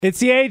It's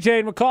the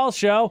AJ McCall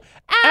show.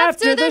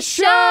 After the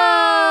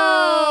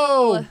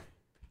show!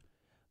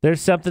 There's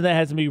something that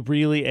has me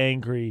really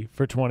angry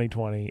for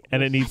 2020,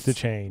 and it needs to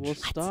change. Well,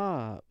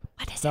 stop.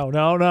 What is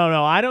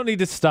No. I don't need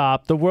to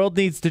stop. The world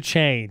needs to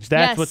change.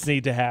 That's what's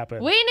need to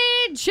happen. We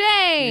need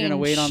change. You're going to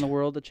wait on the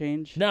world to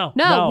change? No,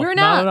 we're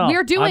not. No.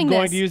 We're doing I'm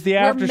going this. to use the We're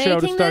after show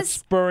to making start this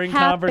spurring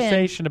happen.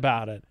 conversation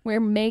about it. We're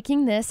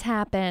making this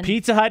happen.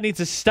 Pizza Hut needs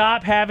to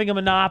stop having a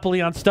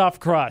monopoly on stuffed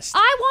crust.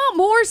 I want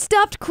more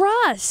stuffed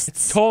crust.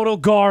 It's total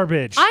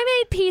garbage.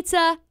 I made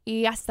pizza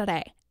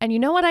yesterday. And you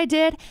know what I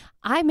did?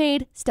 I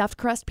made stuffed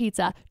crust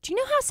pizza. Do you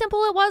know how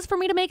simple it was for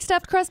me to make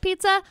stuffed crust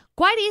pizza?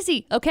 Quite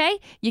easy, okay?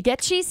 You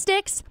get cheese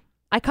sticks.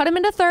 I cut them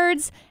into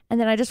thirds, and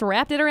then I just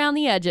wrapped it around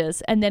the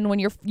edges. And then when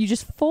you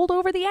just fold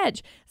over the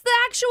edge. It's the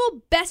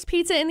actual best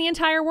pizza in the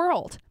entire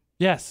world.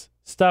 Yes,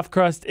 stuffed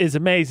crust is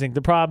amazing.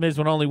 The problem is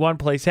when only one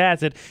place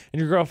has it, and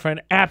your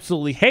girlfriend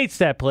absolutely hates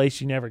that place,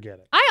 you never get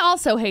it. I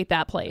also hate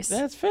that place.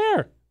 That's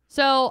fair.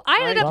 So I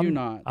ended up... do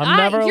not. I'm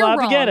never you're allowed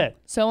to get wrong. it.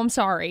 So I'm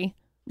sorry.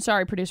 I'm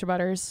sorry, Producer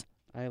Butterz.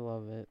 I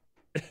love it.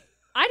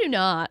 I do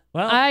not.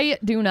 Well, I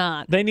do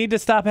not. They need to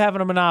stop having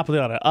a monopoly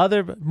on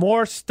it.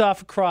 More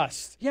stuffed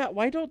crust. Yeah,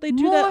 why don't they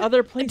do that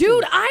other places?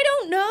 Dude, I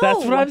don't know. That's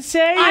what I'm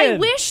saying. I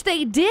wish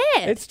they did.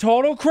 It's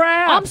total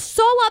crap. I'm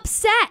so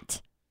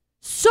upset.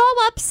 So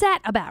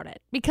upset about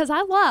it because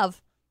I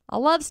love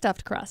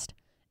stuffed crust.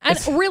 And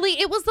really,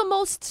 it was the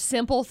most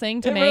simple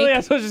thing to make. Really,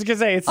 that's what I was just going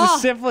to say. It's the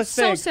simplest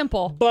thing. So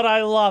simple. But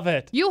I love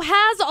it. You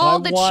has all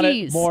the want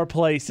cheese. It more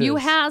places. You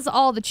has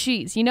all the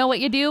cheese. You know what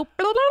you do?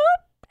 Bloop, bloop,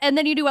 bloop, and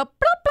then you do a bloop,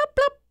 bloop,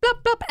 bloop,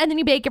 bloop, bloop, and then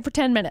you bake it for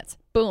 10 minutes.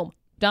 Boom.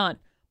 Done.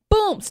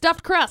 Boom.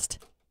 Stuffed crust.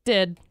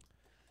 Did.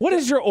 What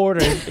is your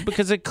order?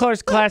 Because of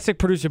course, classic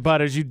Producer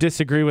Butterz, you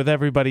disagree with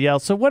everybody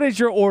else. So what is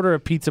your order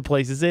of pizza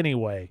places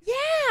anyway?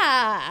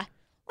 Yeah.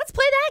 Let's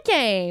play that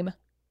game.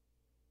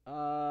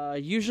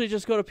 Usually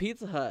just go to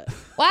Pizza Hut.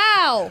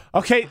 Wow.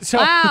 Okay, so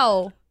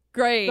Wow.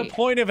 Great. the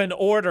point of an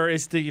order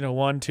is to,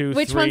 1, 2,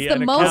 Which 3, one's the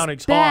and most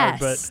accounting's hard,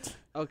 best?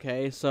 but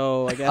Okay,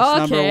 so I guess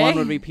number Okay. 1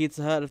 would be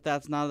Pizza Hut. If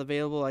that's not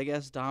available, I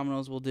guess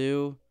Domino's will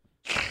do.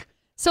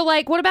 So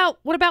like what about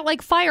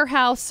like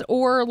Firehouse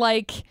or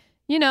like,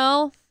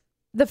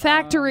 the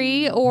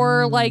factory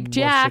or like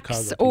Jack's Chicago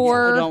pizza. I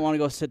or don't want to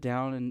go sit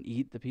down and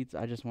eat the pizza.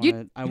 I just want You-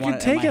 it. I you want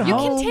can it take at it my you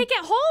house. can take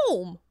it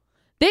home.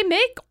 They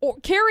make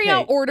carry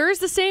out Okay. orders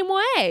the same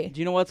way. Do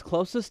you know what's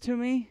closest to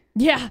me?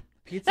 Yeah.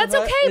 Pizza That's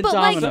Hut okay, and but,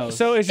 like, Domino's.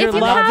 So is If your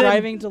you love have- then,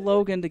 driving to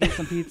Logan to get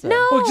some pizza.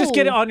 No. well, just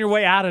get it on your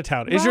way out of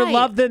town. Is your Right.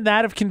 love then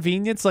that of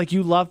convenience? Like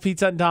you love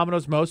Pizza Hut and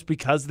Domino's most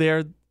because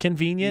they're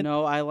convenient?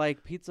 No, I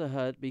like Pizza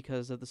Hut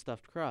because of the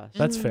stuffed crust.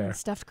 That's fair.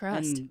 Stuffed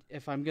crust. And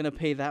if I'm going to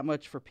pay that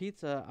much for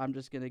pizza, I'm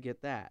just going to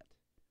get that.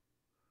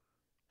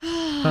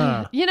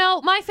 Huh.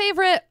 My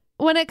favorite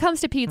when it comes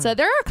to pizza,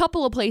 there are a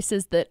couple of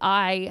places that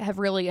I have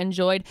really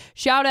enjoyed.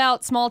 Shout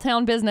out small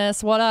town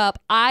business. What up?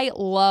 I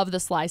love the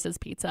Slices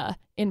Pizza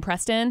in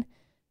Preston.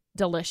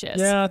 Delicious.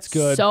 Yeah, it's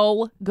good.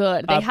 So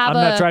good. They have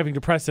I'm not driving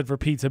to Preston for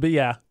pizza, but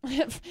yeah.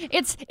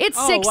 it's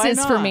Oh, why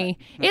sixes for not? me.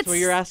 That's what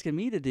you're asking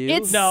me to do.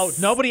 it's- No,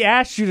 nobody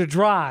asked you to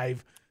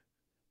drive.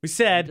 We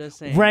said just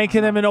saying, ranking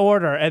I'm them in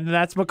order, and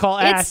that's McCall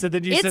It's- asked, and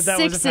then you said it's that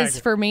was a sixes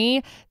factor. for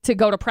me to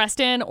go to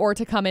Preston or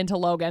to come into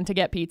Logan to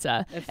get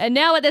pizza. And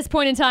now at this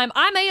point in time,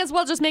 I may as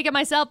well just make it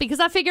myself because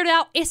I figured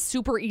out it's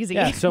super easy.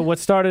 Yeah, so what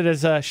started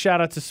as a shout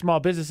out to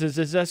small businesses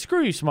is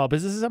screw you, small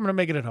businesses. I'm going to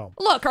make it at home.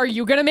 Look, are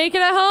you going to make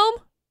it at home?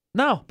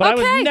 No, but I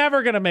Okay. was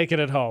never going to make it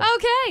at home.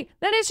 Okay,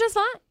 then it's just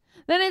fine.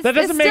 Then it's That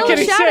doesn't it's make still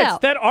any a shout sense.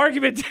 out. That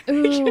argument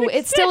didn't make Ooh, any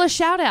it's still a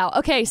shout out.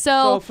 Okay,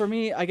 So for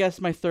me, I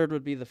guess my third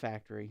would be the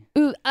factory.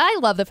 ooh, I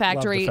love the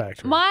factory.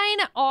 Factory. Mine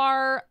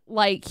are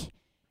like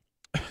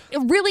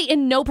really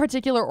in no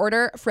particular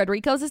order.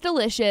 Frederico's is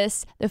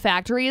delicious. The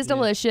factory is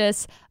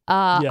delicious.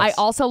 I Yes.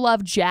 also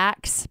love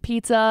Jack's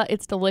Pizza.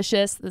 It's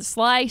delicious. The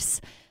Slice.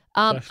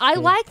 Slice is I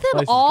good. like them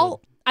Slice is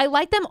all. I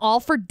like them all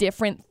for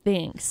different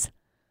things.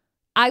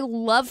 I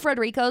love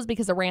Frederico's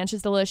because the ranch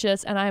is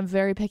delicious, and I am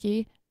very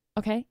picky.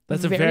 Okay,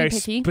 That's a very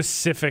picky.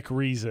 specific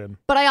reason.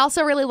 But I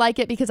also really like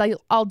it because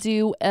I'll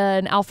do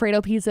an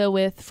Alfredo pizza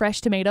with fresh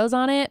tomatoes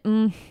on it.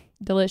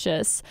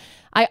 Delicious.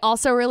 I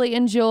also really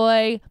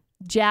enjoy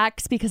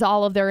Jack's because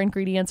all of their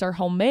ingredients are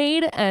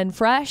homemade and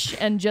fresh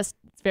and just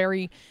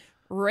very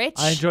rich.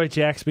 I enjoy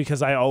Jack's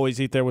because I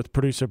always eat there with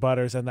Producer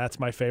Butterz, and that's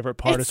my favorite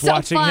part It's is so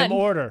watching him fun.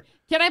 order.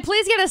 Can I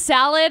please get a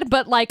salad,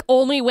 but like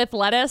only with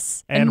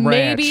lettuce And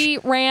maybe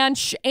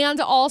ranch and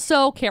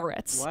also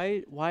carrots?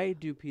 Why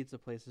do pizza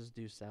places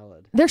do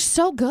salad? They're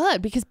so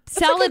good because That's a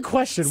salad good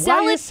question. Why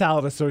salad- is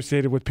salad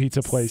associated with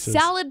pizza places?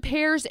 Salad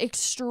pairs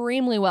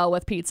extremely well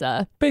with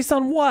pizza Based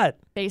on what?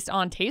 based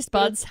on taste But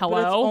buds. it's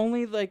Hello.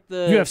 only like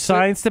the You have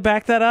science to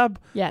back that up?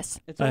 Yes.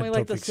 It's I only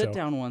like don't the think so. sit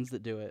down ones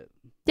that do it.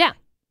 Yeah.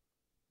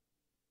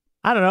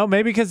 I don't know.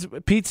 Maybe because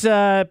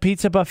pizza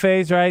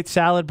buffets, right?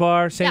 Salad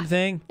bar, same Yeah.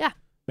 thing. Yeah.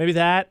 Maybe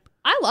that.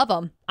 I love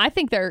them. I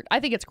think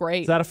it's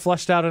great. Is that a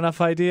flushed out enough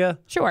idea?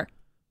 Sure.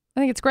 I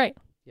think it's great.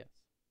 Yes.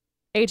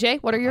 AJ,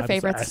 what are your I'm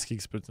just favorites? asking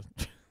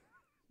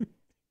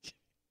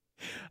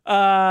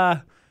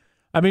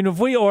I mean, if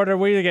we order,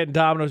 we're either getting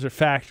Domino's or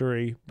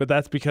Factory, but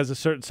that's because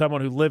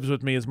someone who lives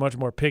with me is much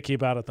more picky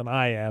about it than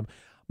I am.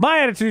 My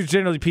attitude is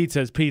generally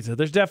pizza is pizza.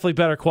 There's definitely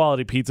better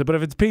quality pizza, but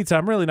if it's pizza,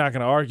 I'm really not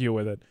going to argue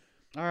with it.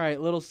 All right,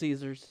 Little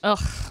Caesars. Ugh.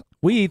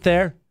 We eat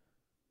there.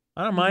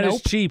 I don't mind. Nope.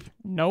 It's cheap.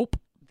 Nope.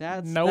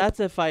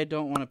 That's if I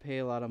don't want to pay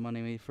a lot of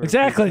money for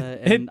Exactly.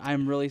 pizza and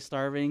I'm really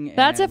starving.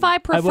 That's and if I I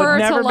prefer would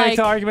never to make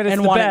the argument it's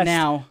and the want best. it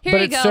now. Here but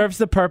you it go. serves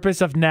the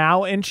purpose of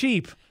now and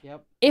cheap.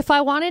 Yep. If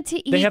I wanted to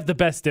eat, They have the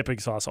best dipping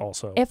sauce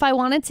also. if I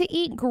wanted to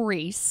eat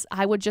grease,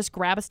 I would just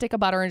grab a stick of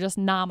butter and just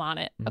nom on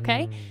it.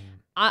 Okay.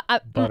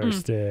 Butter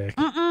stick.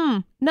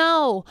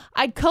 No,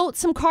 I'd coat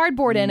some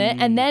cardboard in it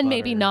and then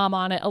maybe butter. nom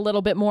on it a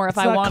little bit more if It's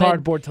I not wanted.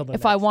 cardboard till the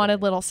if I next wanted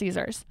day. Little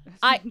Caesars,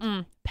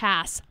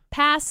 pass.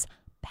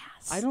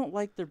 I don't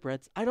like their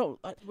breads. I don't.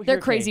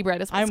 They're crazy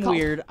bread. Is what I'm it's called.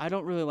 weird. I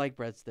don't really like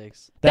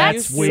breadsticks.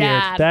 That's That's weird.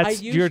 sad. That's I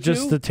used you're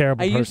just to. a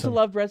terrible I person. used to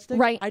love breadsticks.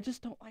 Right. I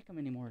just don't like them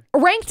anymore.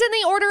 Ranked in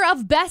the order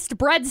of best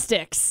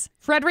breadsticks,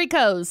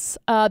 Frederico's,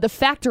 the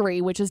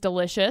Factory, which is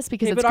delicious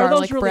because Hey, it's but are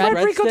garlic those really bread.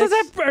 bread- Frederico does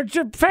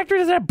have Factory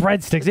doesn't have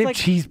breadsticks. They have like-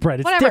 cheese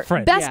bread. It's Whatever.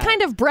 different. Best Yeah.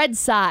 kind of bread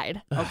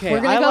side. Okay,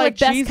 We're gonna I go like with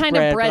best cheese kind of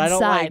bread, bread but I don't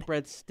side. like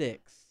breadsticks.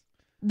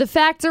 The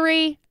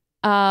Factory,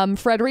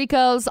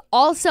 Frederico's.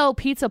 Also,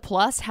 Pizza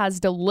Plus has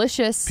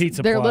delicious,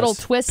 Pizza their Plus. little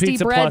twisty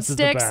Pizza Plus is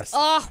the breadsticks. best.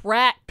 Oh,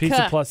 rat.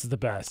 Pizza Plus is the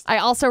best. I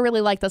also really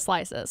like the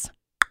slices.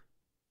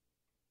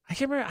 I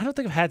can't remember. I don't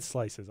think I've had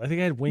slices. I think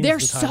I had wings. They're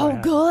the time I so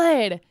had.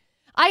 good.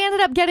 I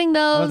ended up getting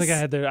those. I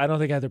don't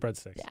think I had their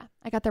breadsticks. Yeah,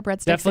 I got their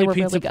breadsticks. Definitely they were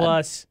Pizza really good.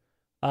 Plus.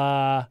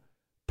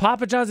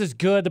 Papa John's is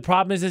good. The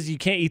problem is you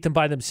can't eat them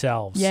by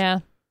themselves. Yeah.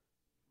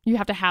 You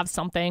have to have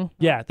something.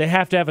 Yeah, they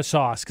have to have a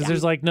sauce because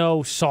there's like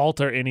no salt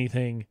or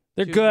anything.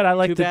 They're good. I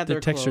like too the bad they're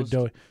texture closed.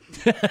 dough.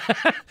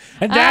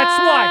 And that's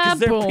why, because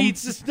their boom.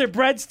 pizzas, their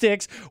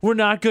breadsticks were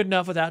not good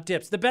enough without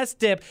dips. The best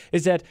dip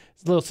is at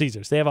Little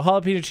Caesars. They have a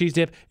jalapeno cheese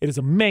dip. It is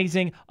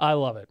amazing. I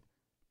love it.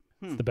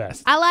 It's the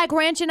best. I like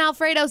ranch and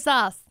Alfredo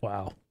sauce.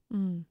 Wow.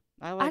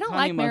 I don't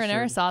like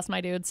marinara sauce,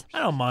 my dudes. I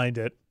don't mind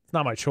it. It's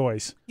not my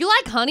choice. You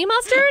like honey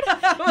mustard?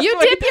 You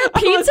dip your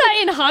pizza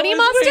in honey I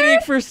was waiting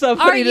mustard? for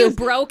somebody Are you to-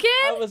 broken?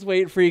 I was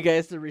waiting for you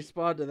guys to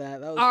respond to that.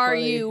 That was Are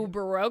funny. you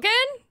broken?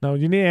 No,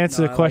 you need to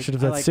answer No, the I question like-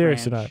 if I that's like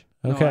serious or ranch.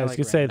 not. No, Okay, I I was like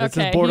going to say, that's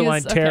Okay, a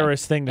borderline okay.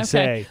 terrorist thing to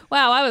say.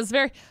 Wow, I was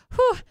very.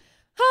 Whew.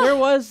 There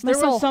was My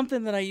soul.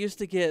 something that I used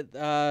to get.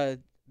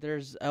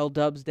 There's L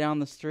Dubs down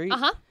the street.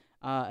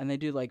 Uh-huh. And they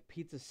do like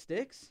pizza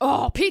sticks.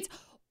 Oh, pizza.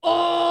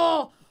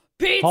 Oh,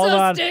 pizza Hold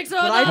on. sticks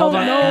are But the I Hold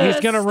don't on. know. He's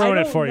going to ruin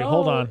I it don't for you.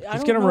 Hold know. on. I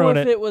He's don't going to know ruin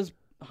if it. it was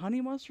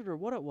honey mustard or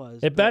what it was.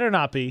 It better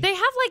not be. They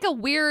have like a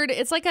weird.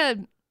 It's like a.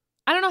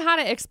 I don't know how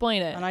to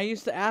explain it. And I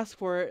used to ask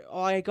for it.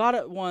 Oh, I got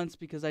it once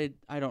because I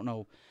don't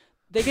know.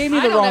 They gave me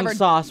I the don't wrong ever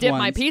sauce dip once.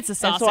 my pizza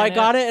sauce And so in I it.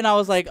 got it and I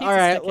was like, Pizza all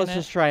right, stick in let's it.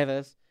 just try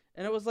this.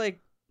 And it was like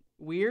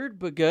weird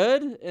but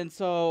good. And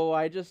so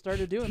I just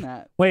started doing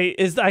that. Wait,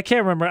 I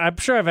can't remember. I'm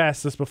sure I've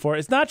asked this before.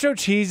 Is nacho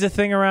cheese a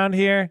thing around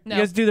here? No,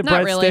 You guys do the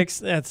not really. breadsticks?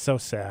 That's so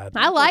sad.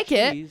 I like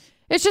it. Cheese.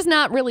 It's just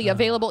not really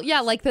available.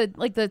 Yeah, like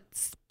the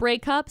spray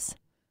cups,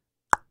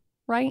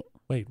 right?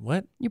 Wait,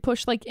 what? You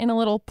push like in a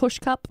little push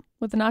cup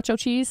with the nacho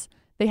cheese.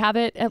 They have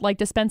it at like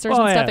dispensers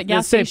Oh, and stuff yeah, at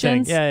gas the same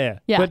stations. thing. Yeah.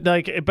 Yeah. But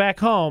like back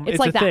home, It's it's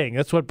like a that. thing.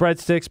 That's what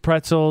breadsticks,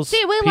 pretzels,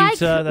 See, we pizza.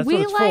 like That's we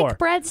what it's like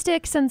for.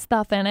 breadsticks and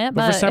stuff in it,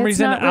 But but for some it's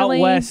reason, not out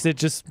really, west, it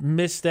just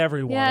missed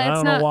everyone. Yeah, I it's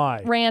don't not know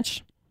why.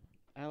 ranch.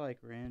 I like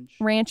ranch.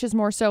 Ranch is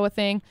more so a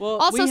thing. Well,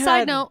 Also, we side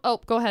had- note. Oh,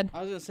 go ahead.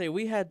 I was gonna say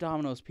we had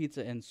Domino's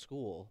pizza in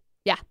school.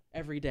 Yeah.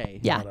 Every day.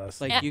 Yeah. Not us.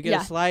 Like Yeah, you get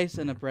yeah. a slice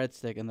and a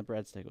breadstick, and the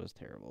breadstick was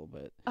terrible.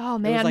 But Oh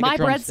was man, like a my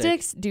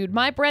drumstick. breadsticks, dude.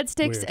 My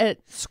breadsticks Weird.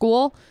 at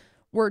school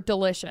were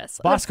delicious.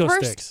 The Bosco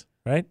first- sticks,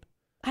 right?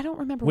 I don't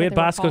remember. We what had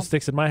they were Bosco called.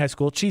 sticks in my high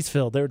school. Cheese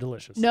filled. They were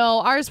delicious. No,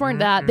 ours weren't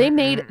that. They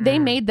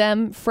made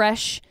them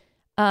fresh.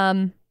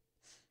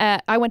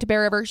 I went to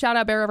Bear River. Shout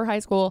out Bear River High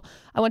School.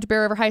 I went to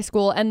Bear River High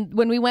School, and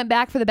when we went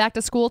back for the back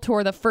to school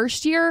tour the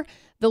first year,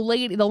 the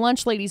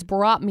lunch ladies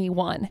brought me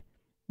one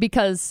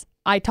because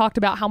I talked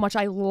about how much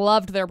I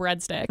loved their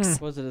breadsticks.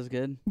 was it as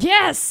good?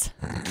 Yes.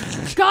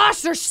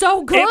 Gosh, they're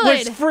so good.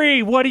 It was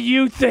free. What do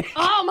you think?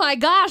 Oh my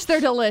gosh, they're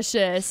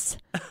delicious.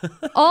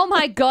 Oh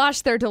my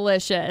gosh, they're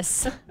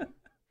delicious.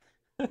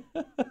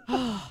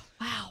 Oh,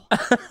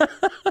 wow.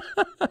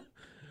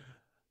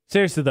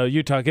 Seriously though,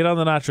 Utah, get on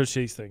the nacho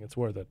cheese thing. It's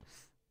worth it.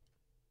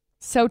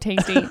 So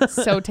tasty.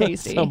 So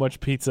tasty. So much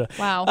pizza.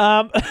 Wow.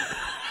 All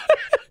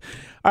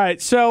right.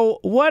 So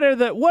what are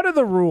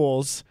the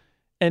rules?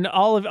 And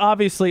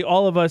obviously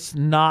all of us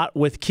not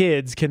with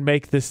kids can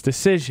make this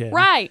decision.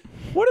 Right.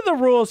 What are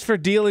the rules for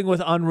dealing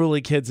with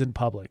unruly kids in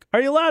public? Are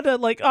you allowed to,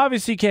 like,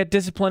 obviously you can't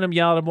discipline them,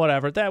 yell at them,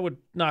 whatever. That would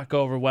not go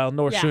over well,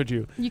 nor Yeah. should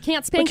you. You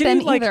can't But spank can them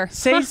you, like, either.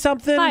 say Huh.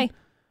 something? Hi.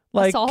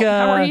 Like, Assault.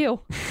 How are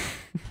you?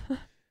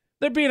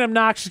 They're being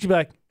obnoxious. You can be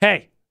like,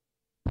 hey,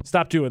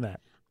 stop doing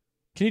that.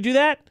 Can you do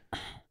that?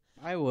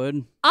 I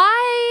would.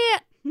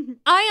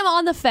 I am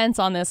on the fence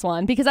on this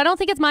one because I don't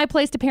think it's my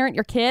place to parent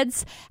your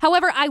kids.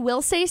 However, I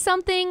will say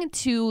something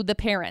to the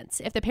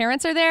parents. If the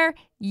parents are there,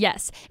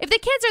 yes. If the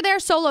kids are there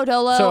solo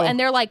dolo and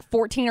they're like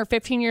 14 or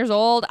 15 years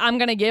old, I'm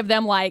going to give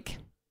them like...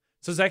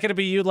 So is that going to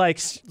be you like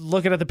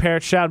looking at the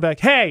parents shouting back,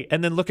 hey,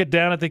 and then looking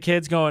down at the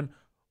kids going,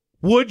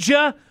 would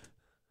ya?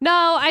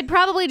 No, I'd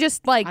probably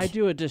just like... I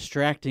do a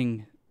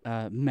distracting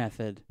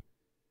method.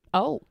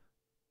 Oh.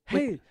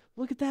 Hey,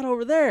 look at that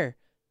over there.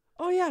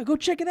 Oh, yeah, go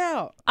check it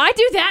out. I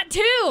do that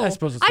too. I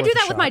suppose it's I worth do a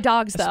that shot. with my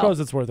dogs, though. I suppose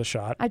it's worth a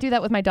shot. I do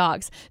that with my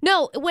dogs.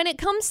 No, when it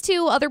comes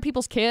to other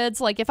people's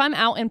kids, like if I'm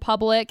out in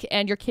public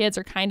and your kids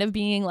are kind of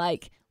being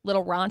like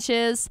little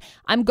raunches,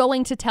 I'm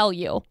going to tell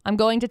you.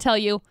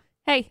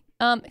 Hey,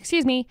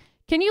 excuse me,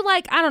 can you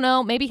like, I don't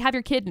know, maybe have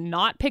your kid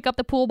not pick up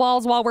the pool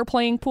balls while we're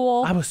playing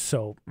pool? I was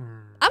so...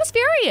 I was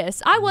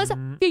furious. I was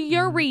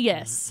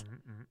furious.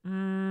 You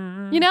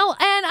know,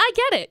 and I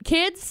get it.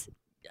 Kids,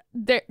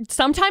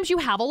 sometimes you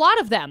have a lot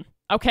of them,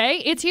 okay?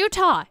 It's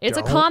Utah. It's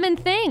a common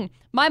thing.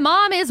 My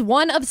mom is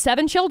one of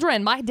 7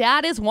 children. My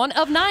dad is one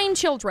of 9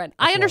 children.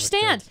 I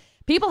understand.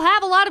 People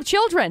have a lot of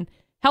children.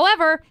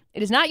 However,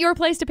 it is not your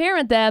place to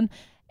parent them.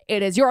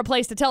 It is your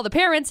place to tell the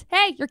parents,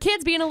 hey, your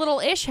kid's being a little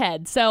ish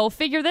head, so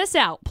figure this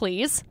out,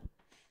 please.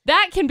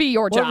 That can be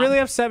your job. What really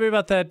upset me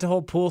about that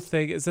whole pool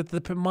thing is that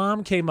the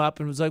mom came up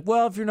and was like,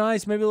 well, if you're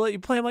nice, maybe they'll let you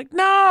play. I'm like,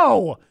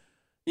 no!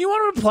 You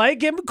want him to play?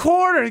 Give him a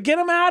quarter. Get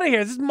him out of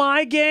here. This is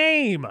my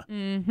game.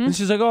 Mm-hmm. And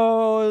she's like,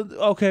 oh,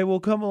 okay, we'll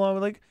come along.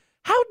 We're like,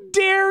 how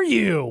dare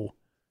you,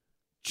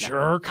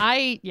 jerk?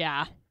 I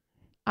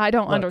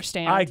don't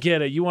understand. I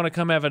get it. You want to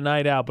come have a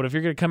night out, but if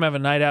you're going to come have a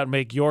night out and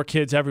make your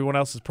kids everyone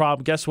else's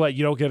problem, guess what?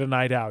 You don't get a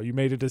night out. You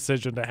made a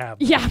decision to have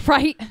them. Yeah,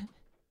 right?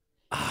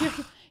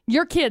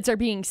 Your kids are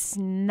being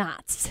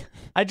snots.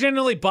 I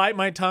generally bite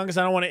my tongue because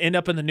I don't want to end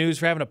up in the news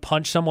for having to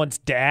punch someone's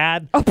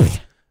dad. Oh,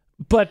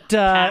 but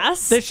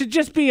Pass. there should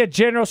just be a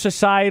general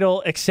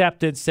societal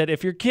acceptance that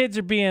if your kids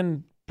are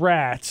being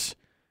brats,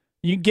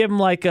 you give them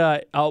like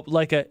a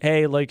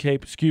hey,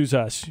 excuse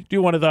us,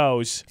 do one of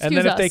those, and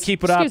then if they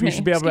keep it up, you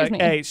should be able to be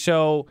like, hey,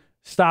 so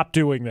stop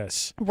doing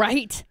this,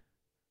 right?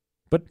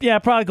 But yeah,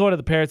 probably going to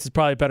the parents is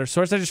probably a better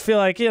source. I just feel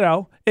like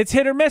it's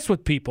hit or miss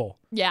with people.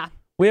 Yeah.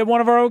 We have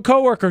one of our own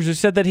coworkers who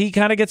said that he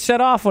kind of gets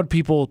set off when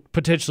people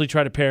potentially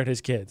try to parent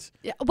his kids.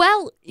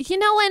 Well,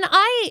 and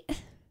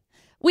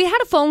we had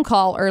a phone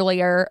call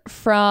earlier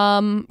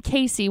from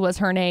Casey was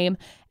her name,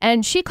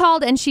 and she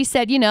called and she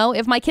said,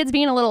 if my kid's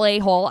being a little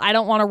a-hole, I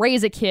don't want to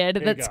raise a kid.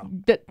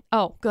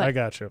 Oh, good. I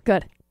got you.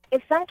 Good.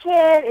 If some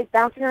kid is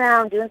bouncing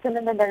around doing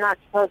something that they're not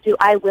supposed to,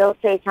 I will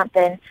say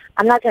something.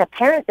 I'm not going to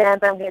parent them,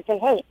 but I'm going to say,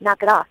 hey,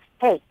 knock it off.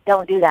 Hey,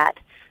 don't do that.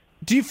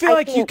 Do you feel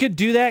like you could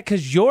do that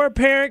because you're a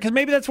parent? Because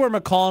maybe that's where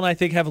McCall and I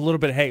think have a little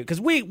bit of hate because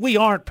we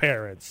aren't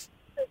parents.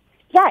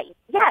 Yeah.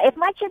 If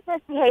my kid's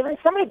misbehaving,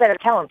 somebody better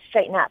tell them,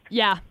 straighten up.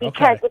 Yeah.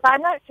 Because if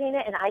I'm not seeing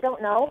it and I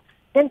don't know,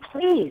 then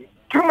please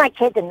tell my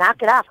kid to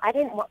knock it off. I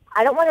don't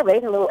want to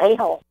raise a little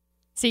a-hole.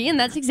 See, and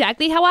that's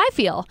exactly how I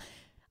feel.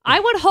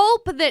 I would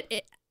hope that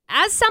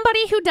as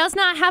somebody who does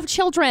not have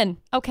children,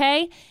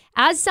 okay?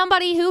 As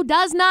somebody who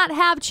does not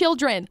have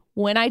children,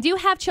 when I do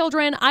have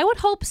children, I would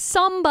hope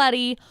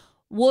somebody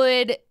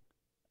would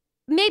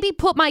maybe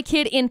put my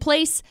kid in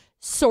place,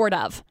 sort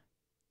of.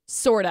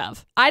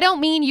 I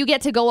don't mean you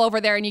get to go over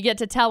there and you get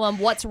to tell them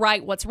what's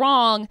right, what's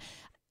wrong.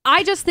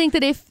 I just think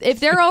that if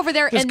they're over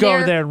there just and go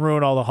over there and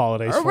ruin all the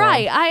holidays for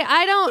right, them.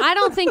 I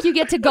don't think you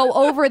get to go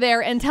over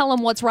there and tell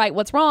them what's right,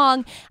 what's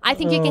wrong. I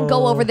think you can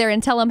go over there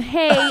and tell them,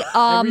 hey,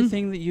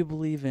 everything that you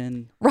believe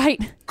in.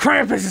 Right.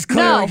 Krampus is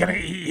clearly going to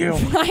eat you.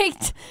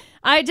 Right.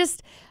 I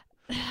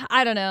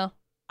don't know.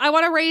 I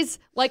want to raise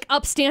like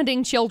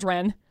upstanding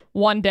children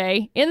one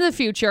day in the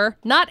future,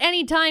 not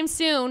anytime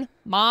soon,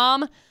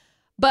 Mom.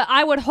 But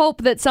I would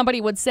hope that somebody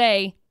would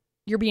say,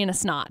 you're being a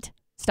snot.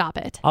 Stop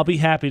it. I'll be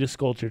happy to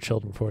scold your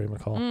children for you,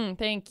 McCall.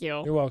 Thank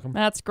you. You're welcome.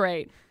 That's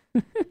great.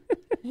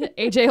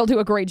 AJ will do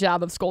a great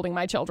job of scolding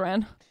my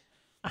children.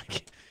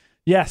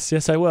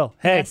 Yes, I will.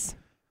 Hey, yes.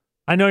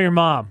 I know your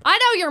mom. I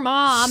know your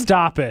mom.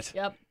 Stop it.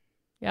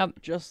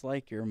 Yep. Just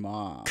like your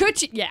mom.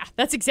 Could you? Yeah,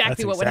 that's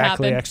exactly what would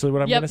happen. That's actually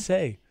what I'm going to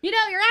say. You're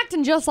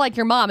acting just like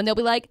your mom, and they'll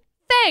be like,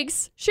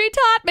 thanks, she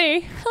taught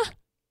me.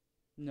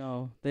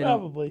 No, they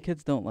probably. don't.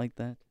 Kids don't like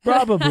that.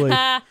 Probably.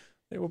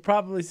 They will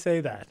probably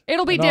say that.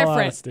 It'll be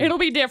different. It'll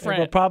be different.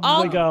 They'll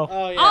probably go,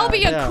 I'll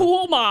be a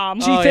cool mom.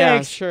 Gee,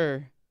 thanks.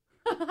 Sure.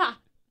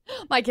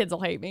 My kids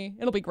will hate me.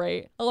 It'll be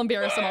great. I'll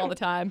embarrass them all the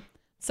time.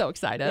 So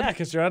excited. Yeah,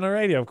 because you're on the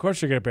radio. Of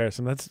course you're going to embarrass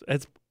them.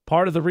 That's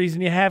part of the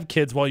reason you have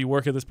kids while you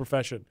work in this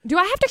profession. Do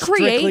I have to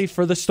create... Strictly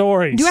for the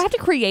stories. Do I have to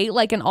create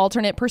like an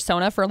alternate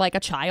persona for like a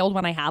child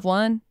when I have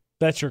one?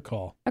 That's your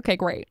call. Okay,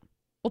 great.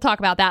 We'll talk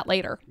about that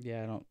later.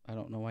 Yeah, I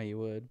don't know why you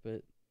would,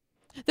 but...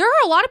 There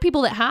are a lot of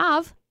people that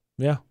have.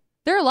 Yeah.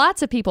 There are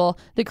lots of people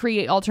that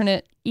create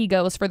alternate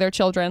egos for their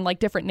children, like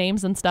different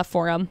names and stuff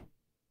for them.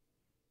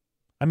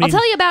 I mean, I'll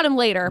tell you about them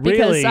later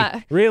because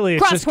really,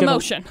 it's cross just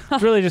promotion.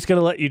 It's really just going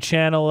to let you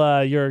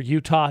channel your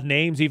Utah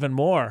names even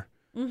more.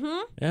 Mm-hmm.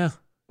 Yeah.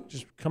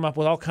 Just come up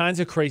with all kinds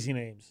of crazy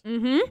names.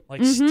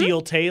 Mm-hmm.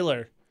 Steel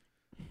Taylor.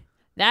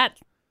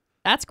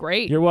 That's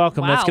great. You're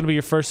welcome. That's Wow. going to be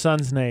your first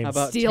son's name. How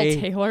about Steel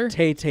Taylor?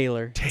 Tay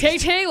Taylor. Tay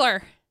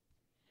Taylor.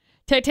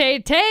 Tay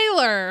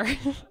Taylor.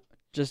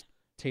 Just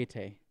Tay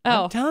Tay.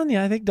 Oh. I'm telling you,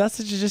 I think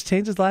Dustin should just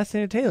change his last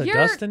name to Taylor. You're-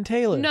 Dustin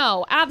Taylor.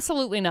 No,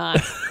 absolutely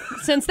not.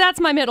 Since that's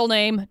my middle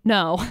name,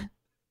 no.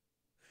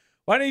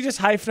 Why don't you just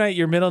hyphenate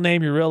your middle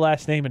name, your real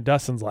last name, and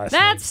Dustin's last name?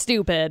 That's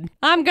stupid.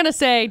 I'm going to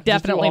say Just do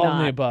definitely all of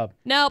the not. above.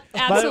 Nope,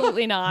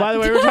 absolutely not. By the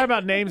way, we were talking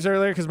about names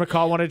earlier because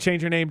McCall wanted to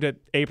change her name to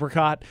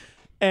Apricot.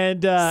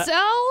 And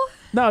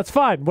no, it's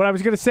fine. What I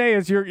was going to say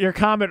is your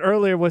comment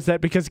earlier was that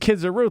because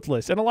kids are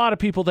ruthless. And a lot of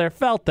people there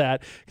felt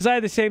that because I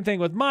had the same thing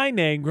with my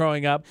name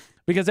growing up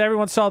because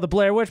everyone saw the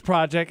Blair Witch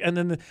Project. And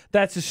then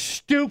that's a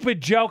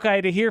stupid joke I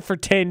had to hear for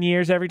 10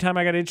 years every time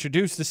I got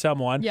introduced to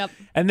someone. Yep.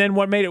 And then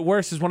what made it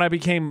worse is when I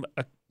became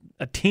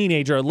a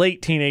teenager, a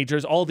late teenager,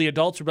 all the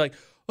adults would be like,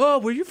 oh,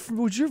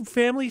 was your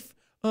family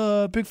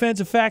big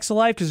fans of Facts of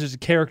Life? Because there's a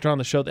character on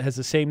the show that has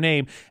the same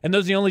name. And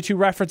those are the only two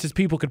references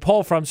people could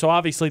pull from. So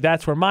obviously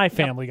that's where my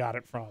family got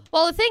it from.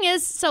 Well, the thing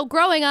is, so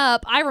growing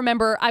up, I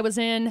remember I was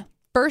in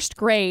first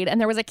grade and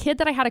there was a kid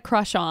that I had a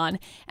crush on.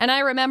 And I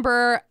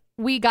remember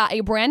we got a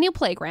brand new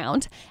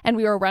playground and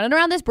we were running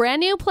around this brand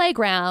new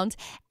playground.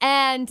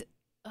 And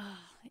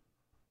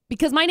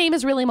because my name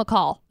is really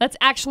McCall, that's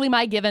actually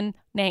my given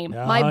name,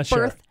 my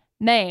sure. birth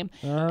name.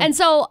 And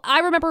so I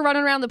remember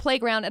running around the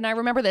playground and I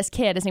remember this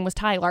kid, his name was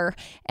Tyler,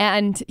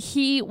 and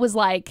he was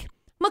like,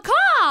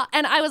 McCall!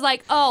 And I was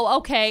like, oh,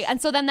 okay. And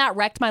so then that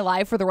wrecked my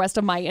life for the rest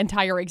of my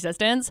entire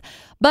existence.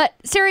 But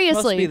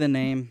seriously. Must be the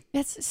name.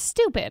 It's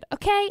stupid,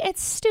 okay?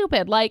 It's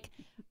stupid. Like,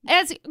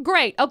 it's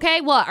great, okay?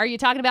 What, are you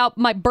talking about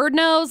my bird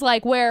nose?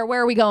 Like, where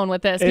are we going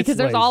with this? It's Because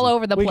there's all lazy.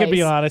 over the We place. can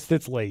be honest,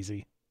 it's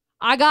lazy.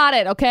 I got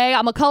it, okay?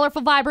 I'm a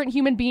colorful, vibrant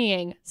human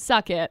being.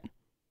 Suck it.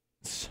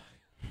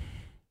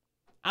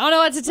 I don't know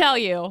what to tell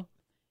you.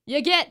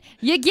 You get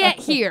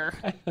here.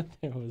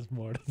 There was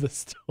more to the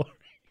story.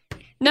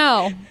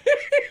 No.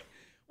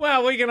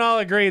 Well, we can all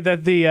agree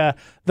that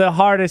the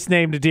hardest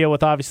name to deal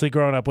with, obviously,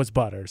 growing up was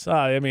Butters.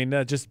 I mean,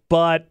 just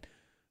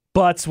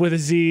butts with a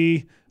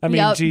Z. I mean,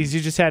 Yep. geez,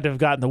 you just had to have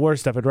gotten the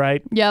worst of it,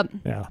 right? Yep.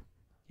 Yeah.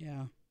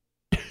 Yeah.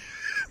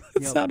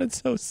 It sounded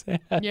so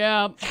sad. Yep.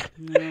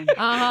 Yeah. Uh-huh.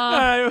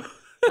 I-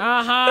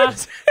 Uh-huh.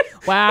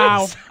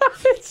 Wow. It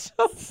sounded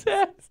so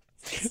sad.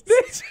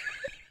 This-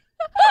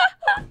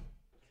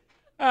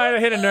 I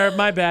hit a nerve.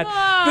 My bad.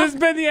 This has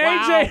been the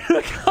AJ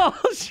McCall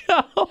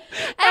Show.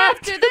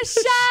 After the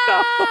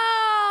show.